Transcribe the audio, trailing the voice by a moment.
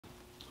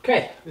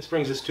Okay, this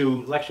brings us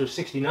to lecture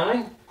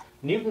 69,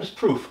 Newton's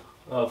proof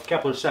of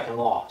Kepler's second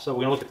law. So we're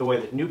going to look at the way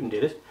that Newton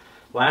did it.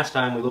 Last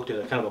time we looked at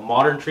a kind of a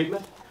modern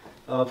treatment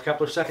of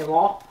Kepler's second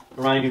law.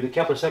 Remind you that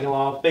Kepler's second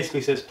law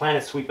basically says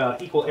planets sweep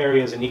out equal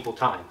areas in equal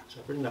time.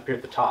 So I've written up here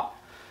at the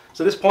top.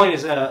 So this point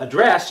is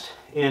addressed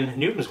in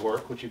Newton's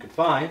work, which you can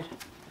find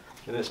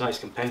in this nice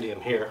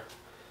compendium here,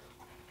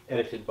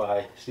 edited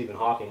by Stephen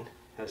Hawking.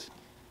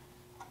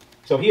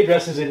 So he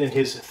addresses it in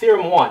his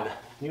Theorem 1.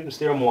 Newton's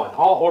Theorem 1.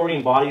 All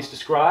orbiting bodies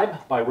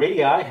describe by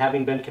radii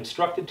having been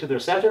constructed to their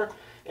center,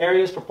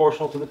 areas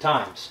proportional to the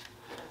times.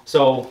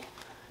 So,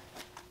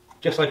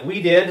 just like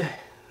we did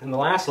in the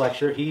last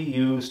lecture, he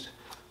used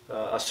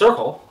a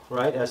circle,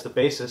 right, as the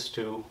basis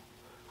to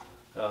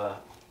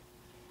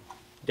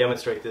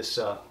demonstrate this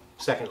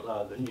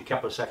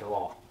Kepler's second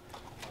law.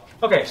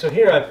 Okay, so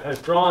here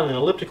I've drawn an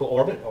elliptical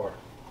orbit, or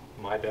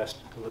my best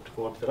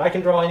elliptical orbit that I can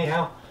draw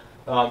anyhow,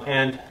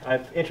 and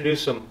I've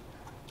introduced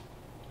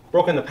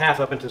broken the path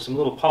up into some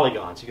little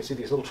polygons. You can see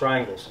these little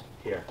triangles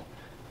here.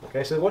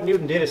 Okay, so what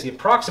Newton did is he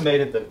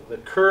approximated the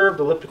curved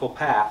elliptical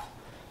path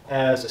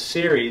as a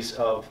series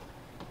of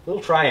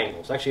little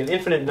triangles, actually an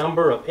infinite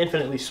number of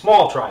infinitely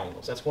small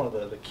triangles. That's one of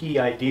the key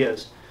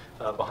ideas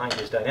behind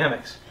his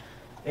dynamics.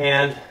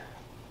 And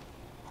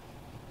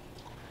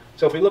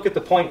so if we look at the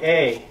point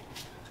A,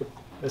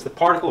 as the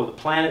particle or the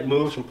planet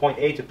moves from point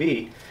A to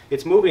B,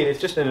 it's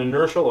just an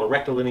inertial or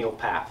rectilineal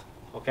path.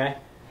 Okay?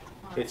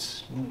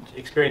 It's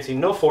experiencing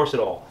no force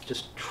at all. It's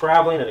just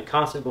traveling at a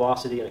constant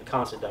velocity in a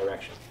constant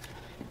direction.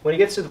 When it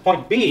gets to the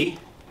point B,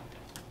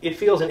 it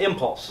feels an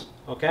impulse,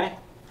 okay?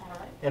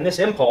 And this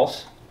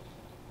impulse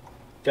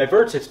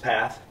diverts its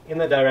path in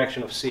the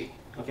direction of C.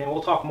 Okay, and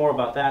we'll talk more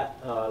about that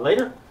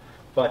later,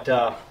 but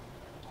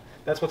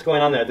that's what's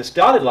going on there. This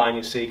dotted line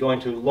you see going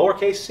to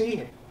lowercase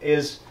c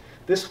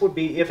this would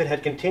be if it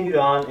had continued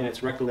on in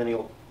its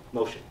rectilineal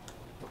motion.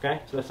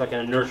 Okay, so that's like an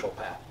inertial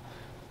path.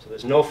 So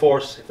there's no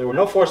force. If there were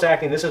no force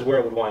acting, this is where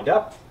it would wind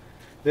up.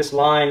 This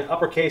line,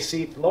 uppercase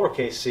c to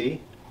lowercase c,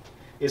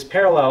 is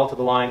parallel to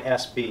the line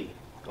SB.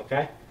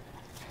 Okay?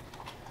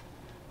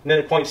 And then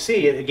at point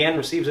C, it again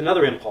receives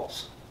another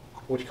impulse,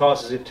 which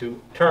causes it to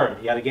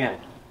turn yet again.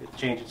 It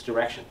changes its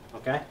direction.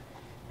 Okay?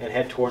 And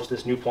head towards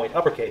this new point,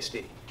 uppercase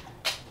D.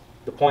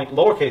 The point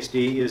lowercase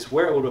d is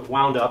where it would have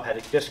wound up had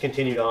it just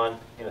continued on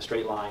in a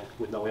straight line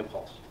with no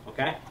impulse.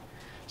 Okay?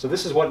 So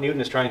this is what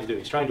Newton is trying to do.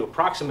 He's trying to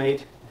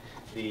approximate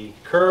the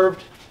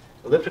curved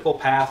elliptical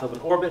path of an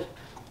orbit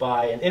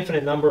by an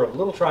infinite number of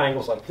little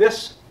triangles like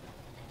this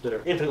that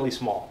are infinitely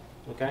small.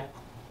 Okay?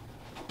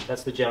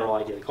 That's the general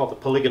idea. They call it the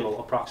polygonal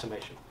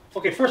approximation.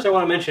 Okay, first I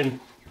want to mention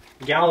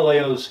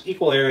Galileo's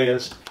equal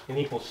areas in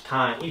equal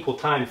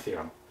time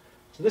theorem.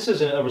 So this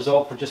is a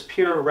result for just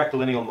pure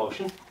rectilineal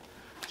motion.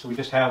 So we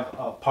just have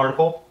a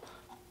particle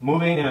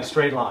moving in a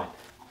straight line,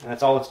 and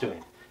that's all it's doing.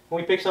 And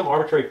we pick some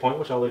arbitrary point,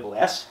 which I'll label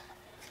S,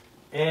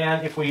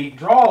 and if we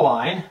draw a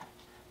line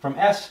from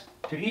S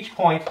to each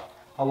point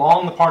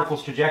along the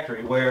particle's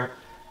trajectory where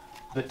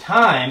the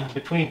time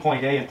between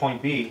point A and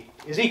point B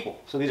is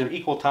equal. So these are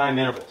equal time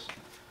intervals.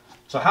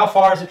 So how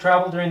far has it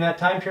traveled during that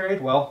time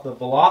period? Well, the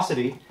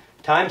velocity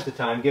times the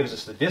time gives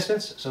us the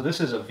distance. So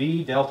this is a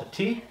v delta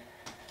t.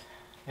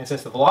 And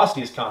since the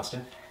velocity is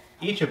constant,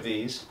 each of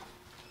these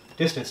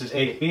distances,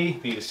 A to B,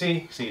 B to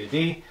C, C to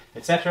D,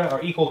 etc.,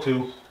 are equal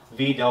to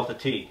v delta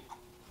t.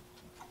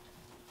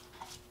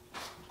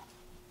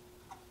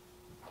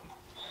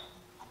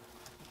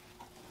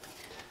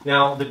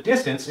 Now, the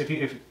distance,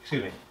 the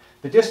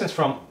distance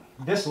from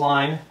this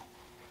line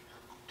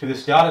to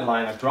this dotted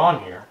line I've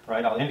drawn here,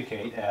 right, I'll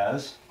indicate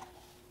as,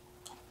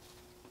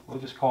 we'll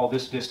just call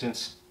this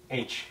distance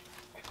h.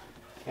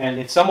 And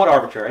it's somewhat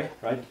arbitrary,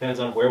 right, depends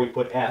on where we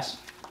put s,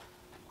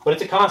 but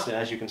it's a constant,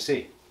 as you can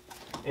see.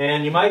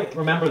 And you might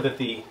remember that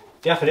the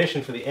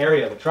definition for the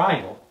area of a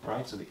triangle,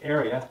 right, so the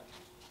area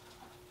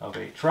of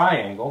a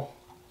triangle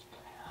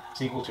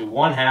is equal to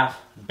 1/2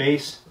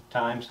 base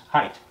times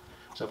height.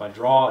 So if I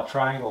draw a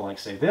triangle like,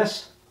 say,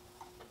 this,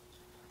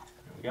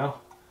 there we go,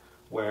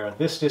 where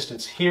this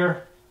distance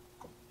here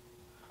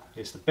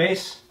is the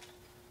base,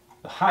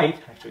 the height,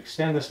 I have to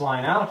extend this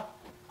line out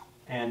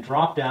and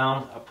drop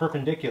down a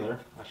perpendicular,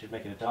 I should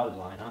make it a dotted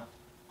line, huh,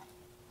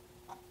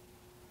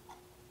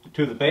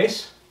 to the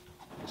base.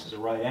 This is a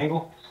right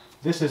angle.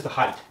 This is the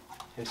height.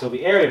 And so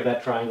the area of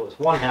that triangle is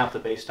 1/2 the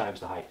base times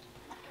the height.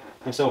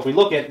 And so if we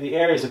look at the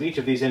areas of each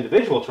of these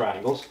individual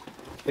triangles,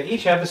 they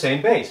each have the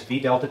same base, v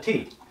delta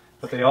t.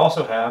 But they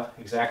also have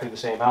exactly the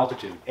same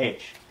altitude,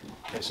 h.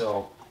 And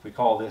so we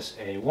call this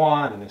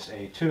A1, and this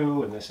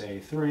A2, and this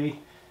A3,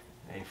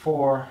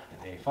 A4,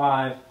 and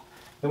A5.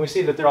 Then we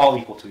see that they're all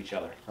equal to each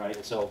other, right?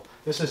 And so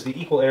this is the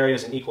equal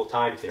areas and equal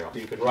time theorem. So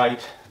you could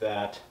write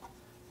that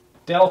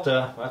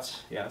delta,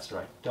 that's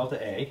right,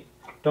 delta A.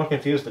 Don't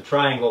confuse the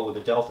triangle with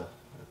the delta.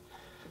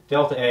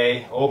 Delta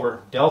A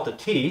over delta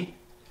T,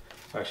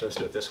 actually let's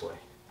do it this way.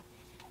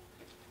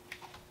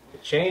 The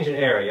change in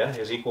area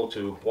is equal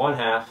to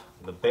 1/2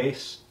 the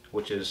base,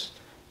 which is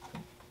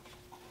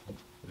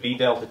v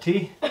delta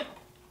t,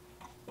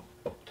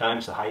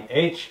 times the height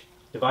h,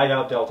 divide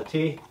out delta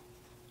t,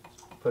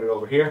 put it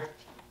over here.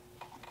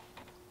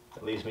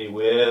 That leaves me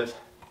with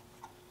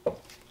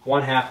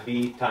 1/2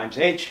 v times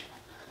h.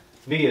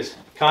 V is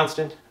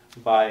constant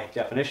by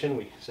definition.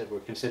 We said we're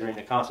considering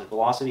a constant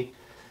velocity.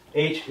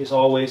 H is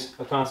always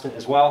a constant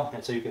as well,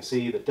 and so you can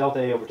see that delta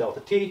A over delta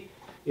T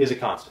is a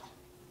constant.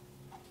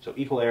 So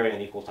equal area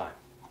and equal time.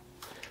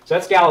 So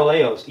that's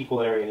Galileo's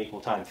equal area and equal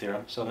time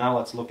theorem. So now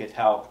let's look at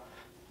how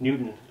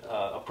Newton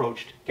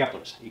approached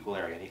Kepler's equal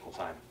area and equal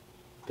time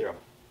theorem.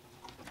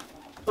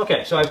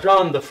 Okay, so I've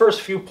drawn the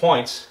first few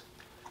points.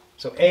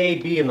 So A,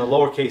 B, and the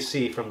lowercase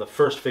c from the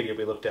first figure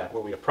we looked at,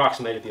 where we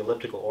approximated the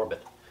elliptical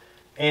orbit.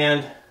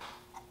 And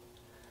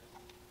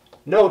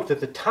note that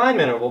the time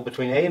interval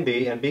between A and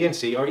B and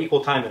C are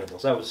equal time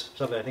intervals. That was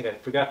something I think I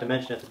forgot to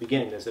mention at the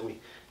beginning, is that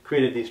we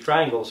created these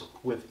triangles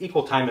with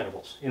equal time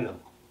intervals in them.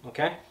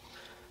 Okay?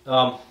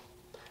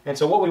 And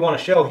so what we want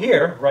to show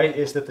here, right,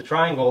 is that the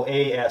triangle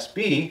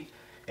ASB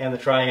and the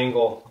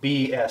triangle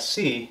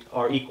BSC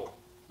are equal.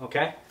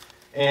 Okay?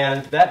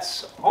 And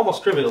that's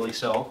almost trivially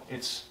so.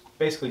 It's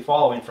basically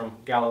following from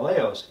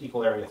Galileo's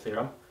equal area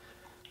theorem.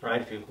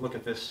 Right? If you look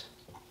at this,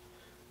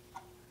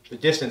 the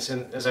distance,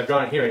 and as I've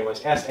drawn it here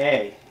anyways,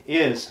 SA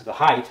is the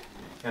height,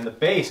 and the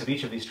base of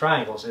each of these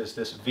triangles is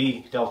this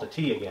V delta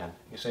T again,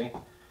 you see?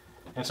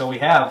 And so we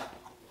have,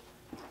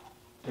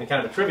 in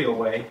kind of a trivial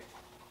way,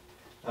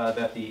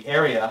 that the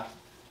area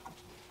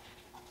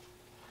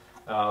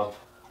of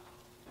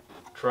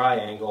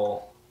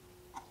triangle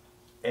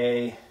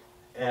ASB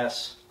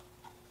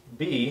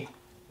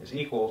is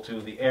equal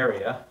to the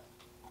area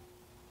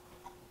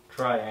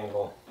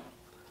triangle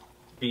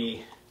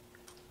BSC.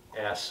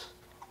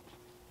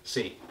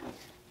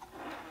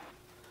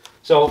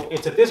 So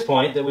it's at this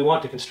point that we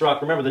want to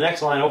construct, remember the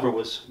next line over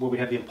was where we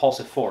had the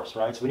impulsive force,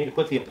 right? So we need to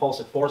put the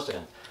impulsive force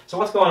in. So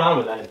what's going on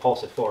with that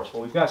impulsive force?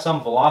 Well, we've got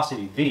some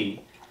velocity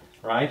v,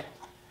 right?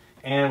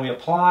 And we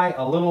apply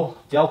a little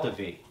delta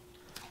v,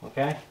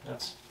 okay?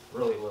 That's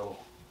really little,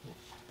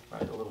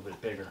 right, a little bit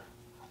bigger.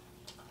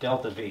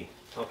 Delta v,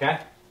 okay?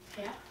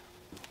 Yeah.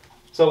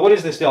 So what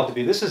is this delta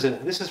v? This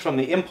is from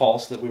the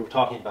impulse that we were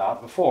talking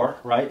about before,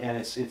 right? And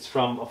it's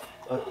from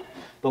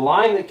the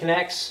line that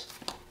connects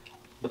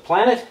the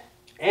planet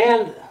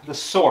and the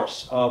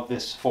source of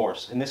this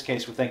force. In this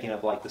case, we're thinking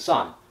of like the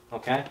sun,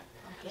 okay?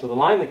 So the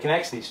line that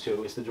connects these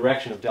two is the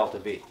direction of delta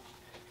v,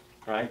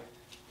 right?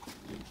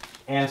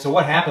 And so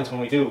what happens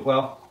when we do,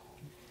 well,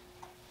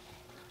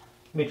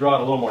 let me draw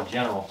it a little more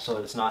general so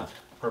that it's not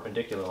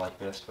perpendicular like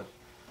this, but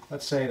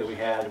let's say that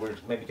we're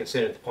maybe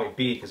consider it the point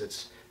B because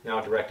it's now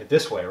directed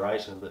this way,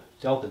 right? So the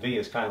delta v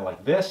is kind of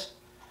like this.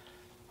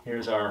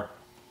 Here's our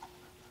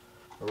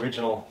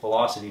original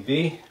velocity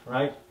v,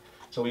 right?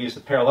 So we use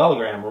the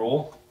parallelogram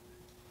rule,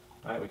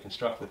 right? We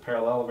construct the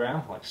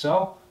parallelogram like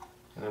so,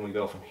 and then we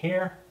go from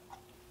here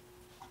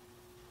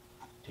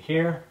to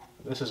here.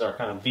 This is our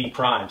kind of v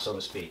prime, so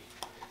to speak.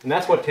 And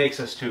that's what takes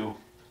us to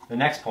the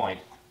next point,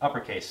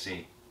 uppercase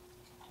C,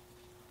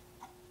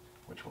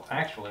 which will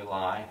actually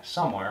lie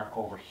somewhere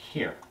over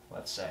here,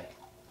 let's say.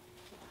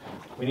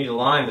 We need a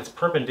line that's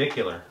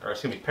perpendicular, or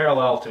excuse me,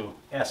 parallel to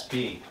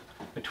SB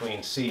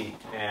between C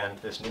and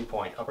this new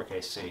point,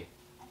 uppercase C.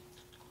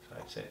 So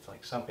I'd say it's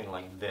like something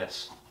like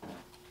this.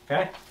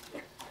 Okay?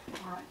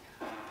 All right.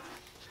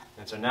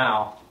 And so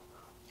now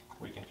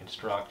we can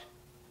construct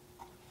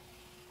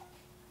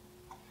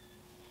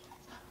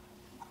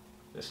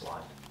this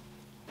line.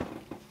 Let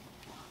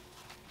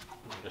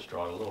me just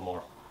draw it a little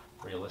more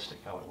realistic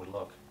how it would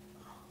look.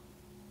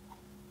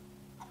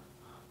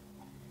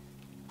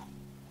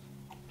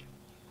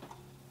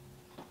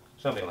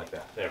 Something like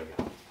that. There we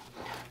go.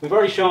 We've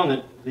already shown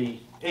that the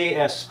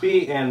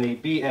ASB and the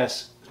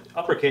BS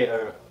uppercase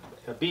or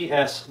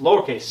BS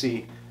lowercase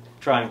c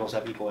triangles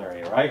have equal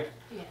area, right?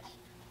 Yes.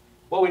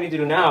 What we need to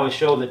do now is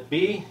show that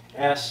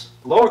BS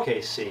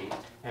lowercase c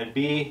and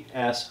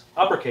BS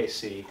uppercase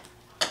c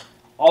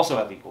also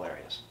have equal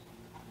areas.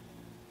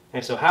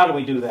 And so how do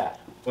we do that?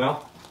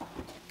 Well,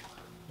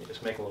 let me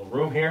just make a little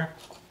room here.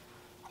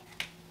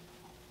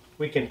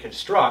 We can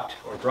construct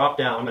or drop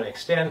down. I'm going to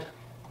extend,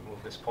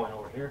 move this point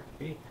over here,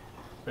 B.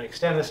 I'm going to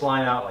extend this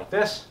line out like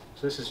this.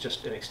 So this is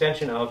just an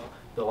extension of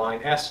the line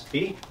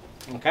SB,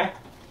 okay?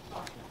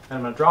 And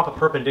I'm going to drop a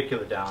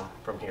perpendicular down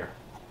from here.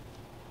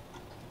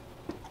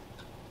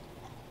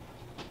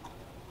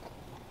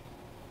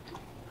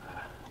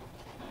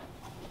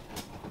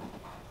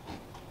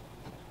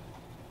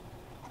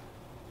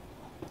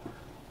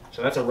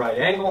 So that's a right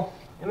angle,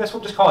 and this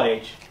we'll just call it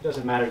H. It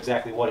doesn't matter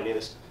exactly what it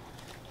is.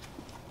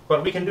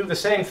 But we can do the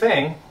same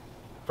thing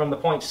from the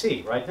point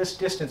C, right? This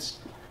distance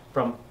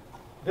from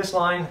this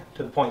line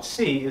to the point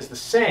C is the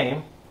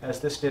same as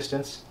this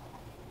distance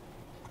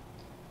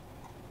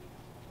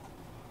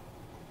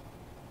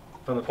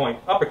from the point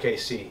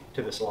uppercase C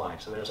to this line.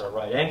 So there's our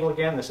right angle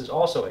again. This is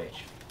also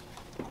H.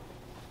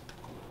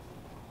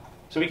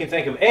 So we can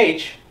think of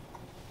H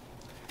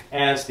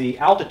as the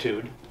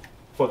altitude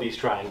for these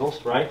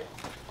triangles, right?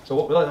 So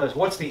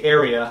what's the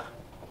area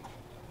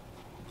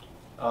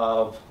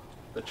of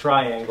the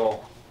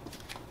triangle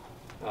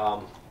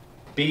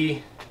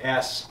BSC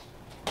S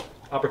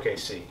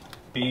uppercase C.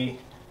 B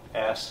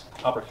S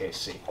uppercase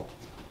C.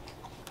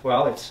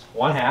 Well, it's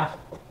 1/2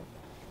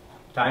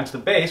 times the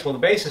base. Well, the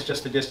base is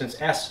just the distance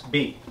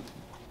SB.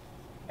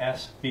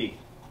 SB.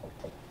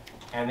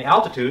 And the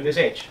altitude is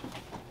H.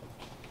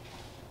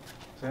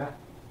 See that?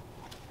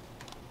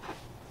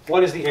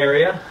 What is the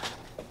area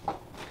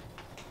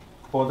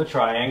for the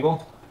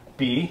triangle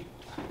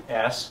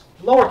BS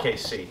lowercase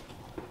c?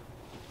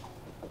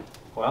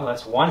 Well,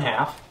 that's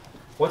 1/2.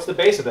 What's the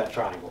base of that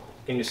triangle?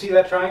 Can you see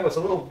that triangle? It's a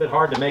little bit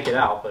hard to make it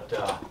out, but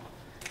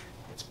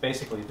it's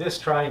basically this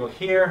triangle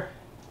here,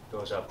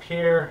 goes up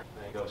here,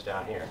 and it goes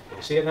down here. Can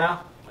you see it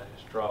now? I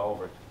just draw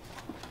over it.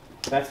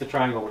 That's the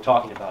triangle we're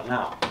talking about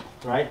now,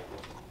 right?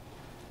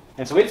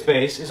 And so its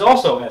base is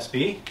also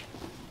SB,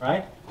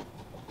 right?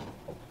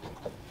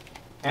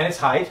 And its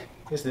height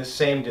is this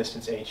same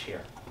distance h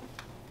here.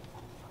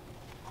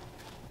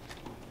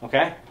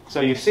 Okay? So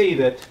you see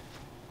that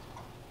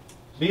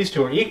these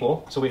two are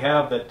equal, so we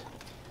have that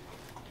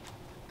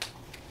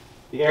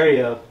the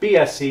area of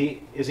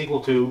BSC is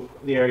equal to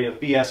the area of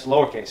BS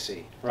lowercase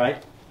c,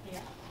 right? Yeah.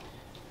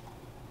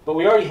 But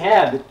we already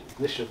had, that,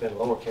 this should have been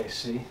lowercase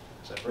c,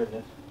 as I've written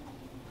it.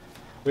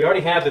 We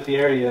already have that the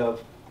area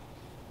of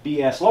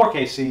BS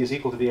lowercase c is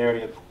equal to the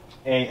area of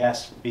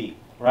ASB,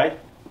 right?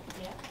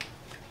 Yeah.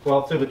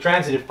 Well, through the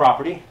transitive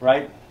property,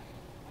 right?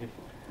 If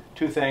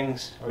two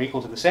things are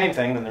equal to the same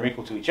thing, then they're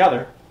equal to each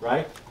other,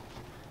 right?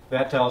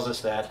 That tells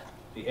us that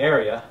the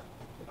area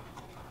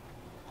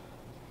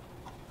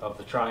of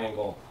the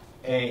triangle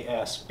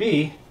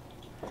ASB,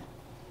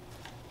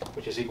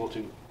 which is equal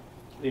to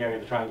the area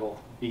of the triangle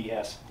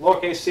BS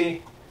lowercase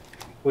c,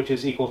 which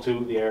is equal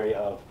to the area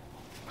of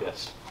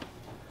this,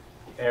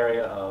 the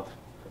area of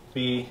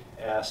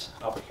BS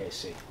uppercase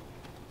c.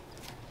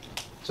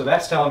 So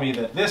that's telling me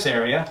that this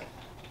area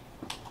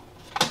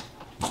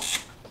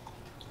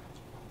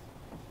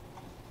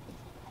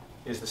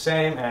is the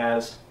same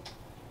as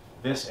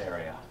this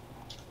area.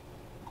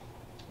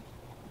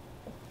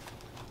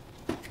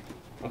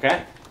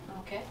 Okay?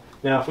 Okay.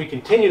 Now if we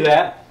continue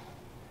that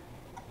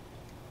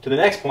to the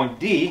next point,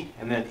 D,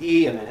 and then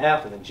E, and then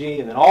F, and then G,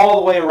 and then all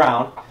the way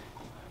around,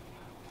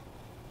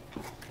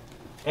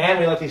 and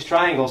we let these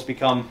triangles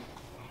become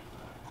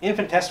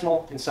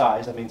infinitesimal in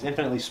size, that means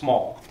infinitely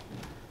small,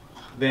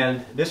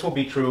 then this will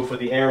be true for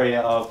the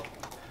area of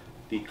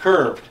the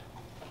curved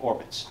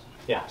orbits.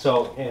 Yeah,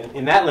 so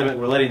in that limit,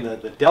 we're letting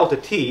the delta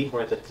t,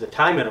 or the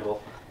time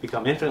interval,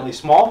 become infinitely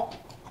small.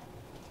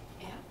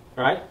 Yeah.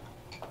 Right?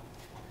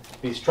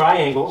 These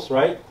triangles,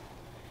 right?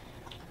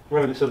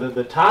 Remember, so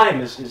the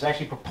time is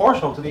actually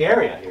proportional to the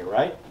area here,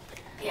 right?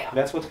 Yeah.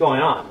 That's what's going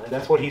on.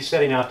 That's what he's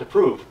setting out to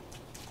prove.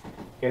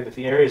 Okay, that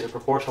the areas are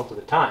proportional to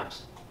the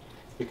times.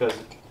 Because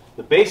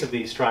the base of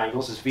these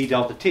triangles is v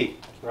delta t,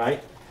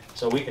 right?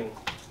 So we can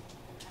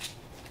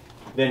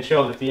then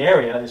show that the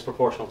area is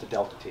proportional to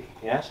delta t,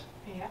 yes?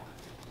 Yeah.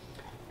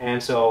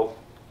 And so,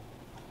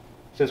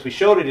 since we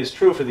showed it is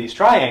true for these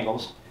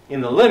triangles, in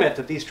the limit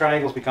that these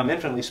triangles become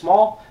infinitely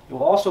small, it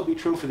will also be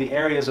true for the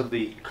areas of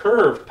the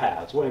curved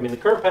paths. Well, I mean, the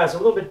curved paths are a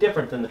little bit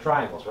different than the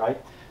triangles,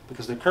 right?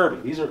 Because they're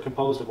curvy. These are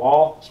composed of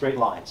all straight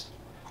lines.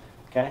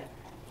 Okay?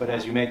 But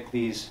as you make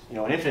these,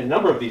 an infinite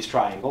number of these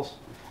triangles,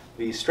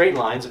 these straight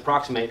lines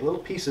approximate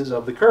little pieces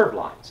of the curved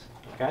lines.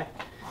 Okay?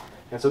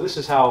 And so this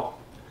is how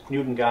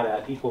Newton got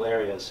at equal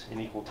areas in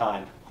equal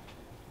time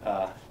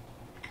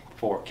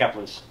for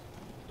Kepler's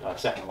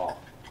second law.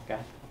 Okay?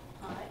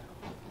 All right.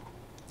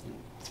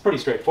 It's pretty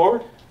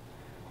straightforward.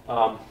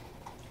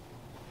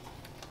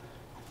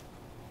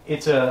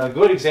 It's a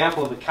good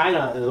example of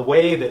the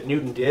way that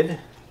Newton did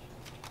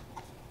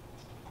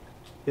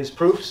his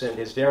proofs and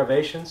his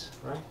derivations,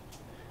 right?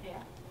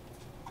 Yeah.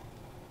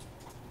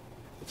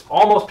 It's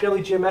almost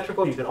purely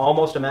geometrical. You can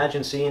almost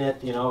imagine seeing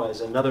it,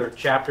 as another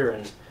chapter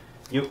in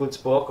Euclid's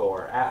book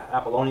or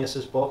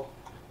Apollonius's book.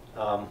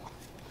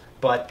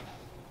 But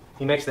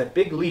he makes that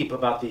big leap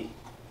about the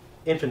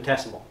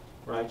infinitesimal,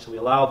 right? So we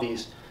allow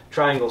these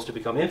triangles to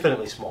become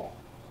infinitely small,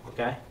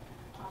 okay?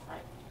 All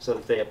right. So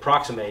that they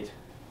approximate,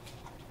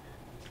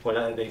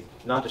 well, they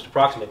not just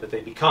approximate, but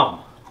they become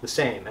the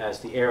same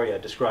as the area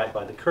described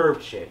by the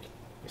curved shape.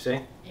 You see?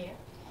 Yeah.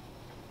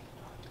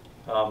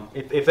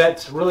 If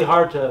that's really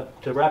hard to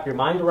wrap your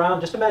mind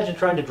around, just imagine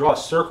trying to draw a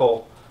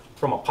circle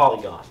from a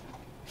polygon.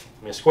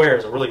 I mean, a square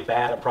is a really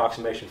bad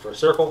approximation for a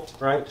circle,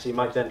 right? So you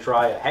might then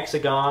try a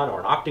hexagon or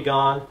an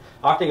octagon.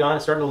 Octagon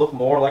is starting to look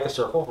more like a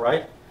circle,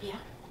 right? Yeah.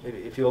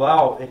 If you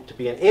allow it to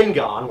be an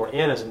n-gon, where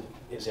n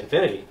is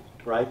infinity,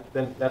 right,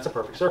 then that's a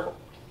perfect circle.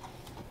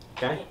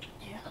 Okay?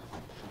 Yeah.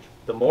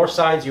 The more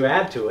sides you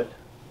add to it,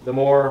 the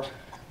more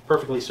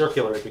perfectly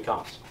circular it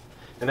becomes.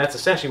 And that's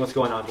essentially what's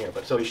going on here.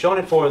 But so he's shown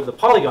it for the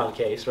polygon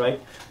case, right?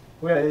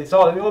 We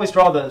always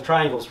draw the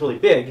triangles really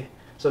big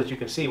so that you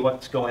can see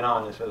what's going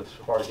on as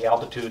far as the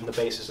altitude and the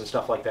bases and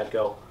stuff like that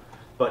go.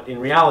 But in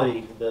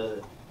reality,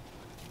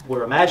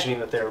 we're imagining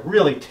that they're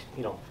really,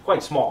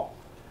 quite small.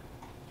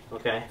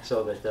 Okay,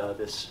 so that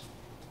this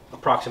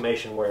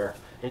approximation where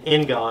an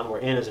n-gon,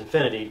 where n is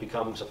infinity,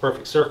 becomes a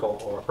perfect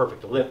circle or a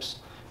perfect ellipse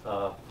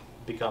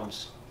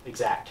becomes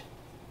exact.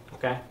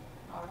 Okay?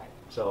 All right.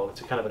 So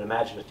it's a kind of an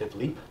imaginative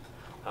leap.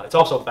 It's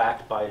also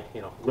backed by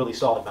really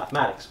solid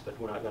mathematics, but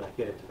we're not going to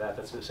get into that.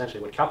 That's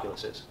essentially what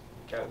calculus is.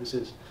 This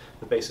is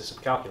the basis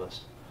of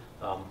calculus.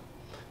 Though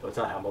it's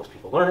not how most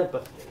people learn it,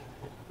 but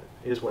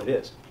it is what it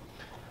is.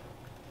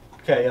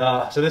 Okay,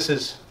 so this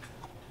is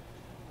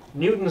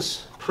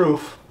Newton's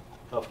proof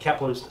of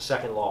Kepler's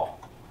second law.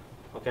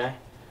 Okay?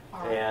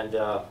 All right. And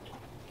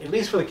at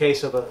least for the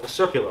case of a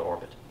circular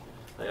orbit.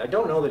 I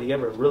don't know that he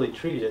ever really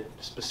treated it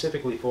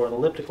specifically for an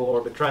elliptical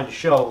orbit, trying to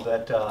show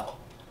that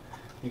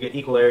you get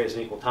equal areas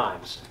in equal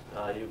times.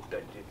 I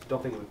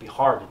don't think it would be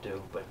hard to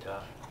do, but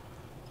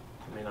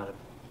I may not have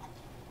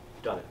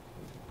done it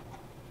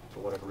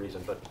for whatever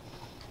reason. But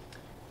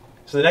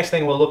so the next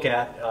thing we'll look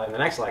at in the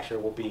next lecture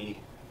will be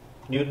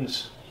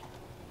Newton's,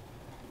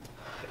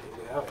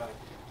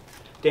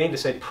 deign to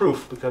say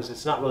proof, because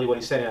it's not really what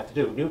he's setting out to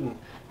do. Newton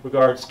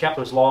regards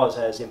Kepler's laws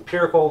as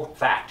empirical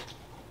fact.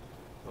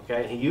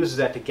 Okay, and he uses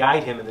that to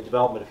guide him in the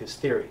development of his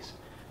theories.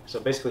 So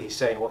basically he's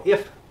saying, well,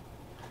 if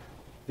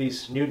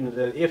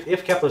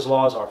Kepler's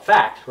laws are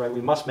fact, right,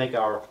 we must make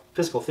our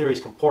physical theories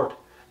comport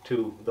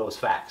to those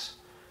facts.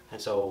 And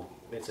so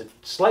it's a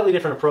slightly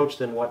different approach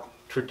than what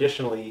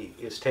traditionally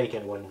is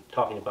taken when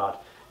talking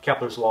about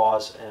Kepler's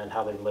laws and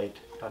how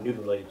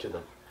Newton related to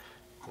them.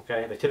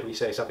 Okay, they typically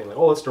say something like,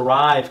 oh, let's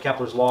derive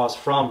Kepler's laws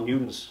from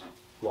Newton's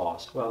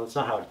laws. Well, that's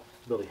not how it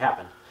really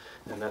happened,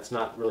 and that's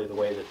not really the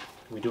way that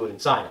we do it in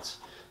science.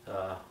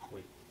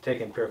 We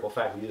take empirical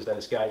fact, we use that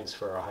as guidance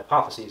for our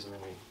hypotheses, and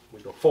then we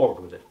go forward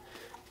with it.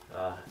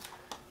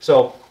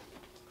 So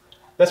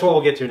that's what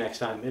we'll get to next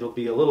time. It'll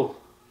be a little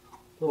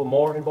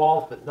more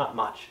involved, but not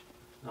much.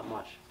 Not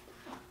much.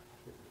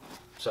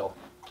 So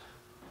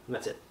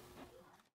that's it.